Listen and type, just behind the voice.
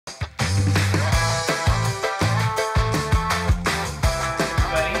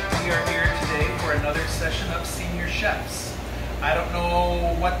chefs. I don't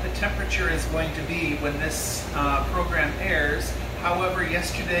know what the temperature is going to be when this program airs. However,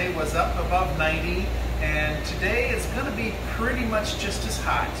 yesterday was up above 90, and today is going to be pretty much just as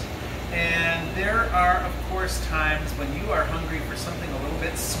hot. And there are, of course, times when you are hungry for something a little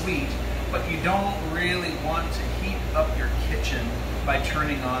bit sweet, but you don't really want to heat up your kitchen by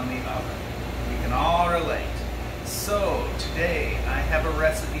turning on the oven. We can all relate. So today I have a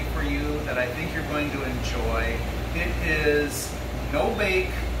recipe for you that I think you're going to enjoy. It is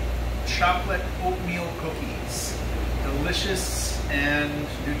no-bake chocolate oatmeal cookies. Delicious and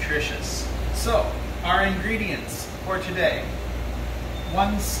nutritious. So, our ingredients for today: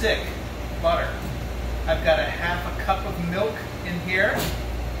 1 stick butter. I've got a ½ cup of milk in here,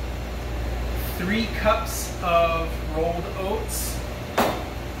 3 cups of rolled oats.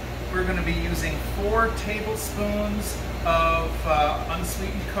 We're going to be using 4 tablespoons of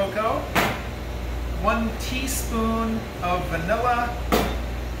unsweetened cocoa, 1 teaspoon of vanilla,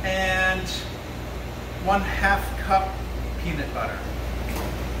 and 1/2 cup peanut butter,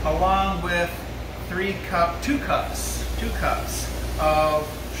 along with 2 cups of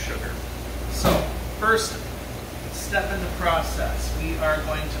sugar. So, first step in the process, we are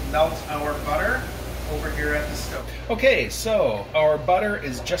going to melt our butter over here at the stove. Okay, so our butter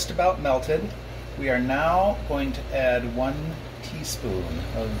is just about melted. We are now going to add 1 teaspoon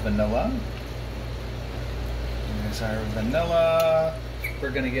of vanilla. There's our vanilla.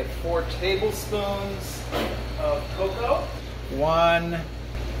 We're going to get 4 tablespoons of cocoa. 1,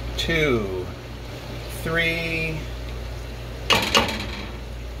 2, 3,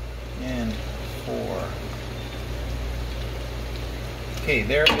 and 4. Okay,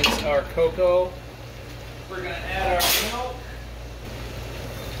 there is our cocoa. We're going to add our milk.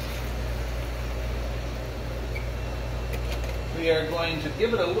 We are going to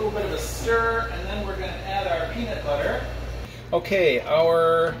give it a little bit of a stir, and then we're going to add our peanut butter. Okay,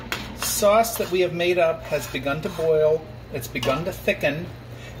 our sauce that we have made up has begun to boil. It's begun to thicken.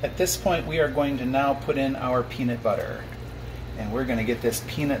 At this point, we are going to now put in our peanut butter. And we're going to get this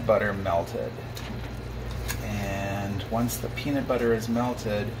peanut butter melted. And once the peanut butter is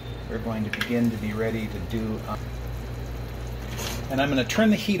melted, we're going to begin to be ready to do... And I'm going to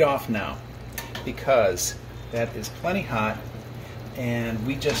turn the heat off now, because that is plenty hot. And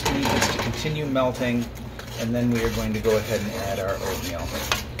we just need this to continue melting. And then we are going to go ahead and add our oatmeal.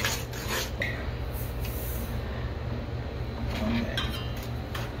 Okay.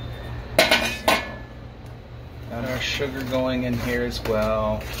 Got our sugar going in here as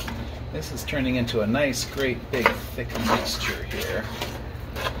well. This is turning into a nice, great, big, thick mixture here.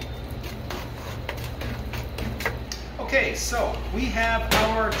 Okay, so we have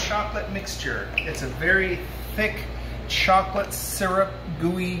our chocolate mixture. It's a very thick chocolate syrup,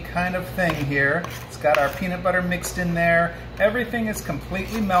 gooey kind of thing here. It's got our peanut butter mixed in there. Everything is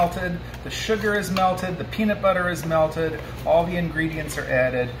completely melted. The sugar is melted. The peanut butter is melted. All the ingredients are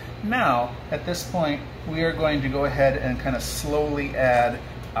added. Now, at this point, we are going to go ahead and kind of slowly add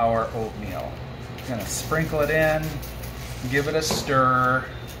our oatmeal. We're going to sprinkle it in, give it a stir.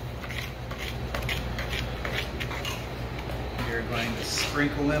 We're going to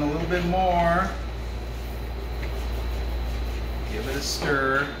sprinkle in a little bit more. Give it a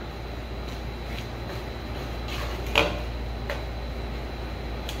stir.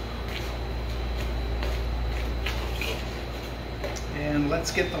 And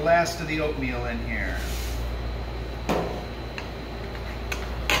let's get the last of the oatmeal in here.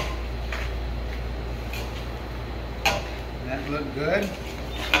 That looked good.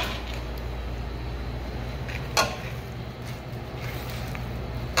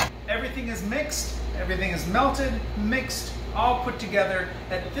 Everything is mixed, everything is melted, mixed, all put together.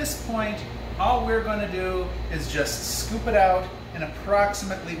 At this point, all we're going to do is just scoop it out in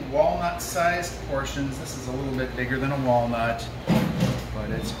approximately walnut-sized portions. This is a little bit bigger than a walnut, but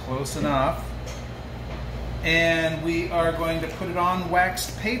it's close enough. And we are going to put it on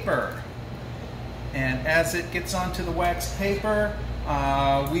waxed paper. And as it gets onto the waxed paper,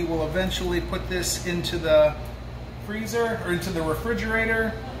 we will eventually put this into the freezer or into the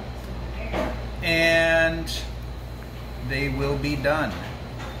refrigerator, and they will be done.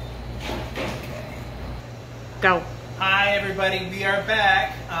 Okay. Go. Hi everybody, we are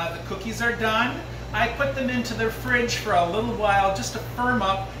back. The cookies are done. I put them into the fridge for a little while just to firm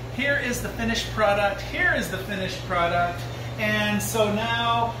up. Here is the finished product. Here is the finished product. And so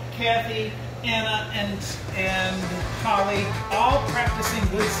now Kathy, Anna, and Holly, all practicing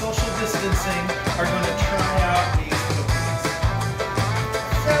good social distancing, are going to try out these